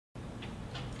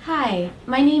Hi,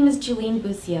 my name is Julene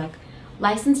Busiok,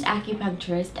 licensed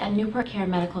acupuncturist at NewportCare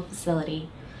Medical Facility.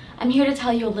 I'm here to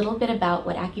tell you a little bit about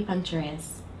what acupuncture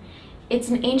is. It's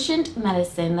an ancient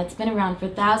medicine that's been around for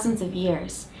thousands of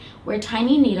years, where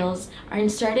tiny needles are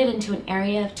inserted into an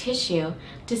area of tissue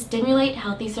to stimulate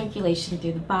healthy circulation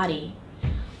through the body.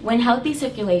 When healthy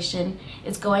circulation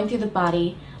is going through the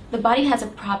body has a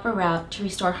proper route to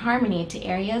restore harmony to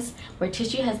areas where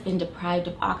tissue has been deprived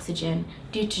of oxygen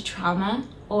due to trauma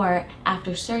or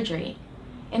after surgery.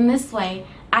 In this way,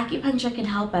 acupuncture can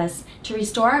help us to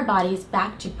restore our bodies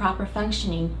back to proper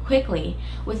functioning quickly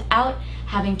without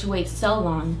having to wait so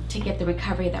long to get the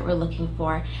recovery that we're looking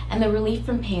for and the relief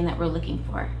from pain that we're looking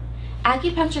for.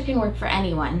 Acupuncture can work for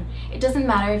anyone. It doesn't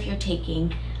matter if you're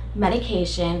taking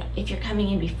medication, if you're coming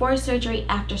in before surgery,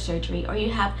 after surgery, or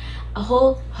you have a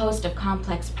whole host of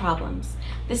complex problems.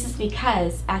 This is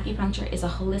because acupuncture is a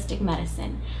holistic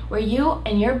medicine where you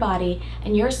and your body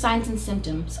and your signs and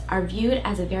symptoms are viewed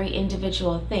as a very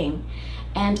individual thing,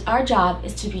 and our job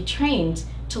is to be trained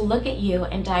to look at you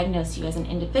and diagnose you as an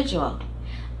individual.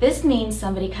 This means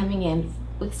somebody coming in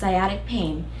with sciatic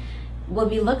pain will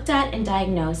be looked at and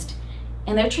diagnosed,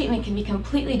 and their treatment can be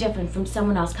completely different from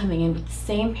someone else coming in with the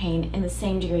same pain in the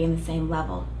same degree and the same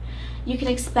level. You can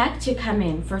expect to come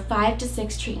in for 5 to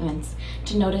 6 treatments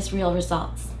to notice real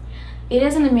results. It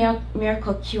isn't a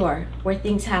miracle cure where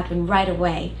things happen right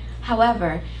away.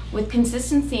 However, with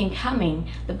consistency in coming,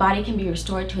 the body can be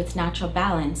restored to its natural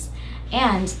balance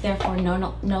and therefore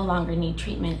no longer need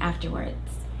treatment afterwards.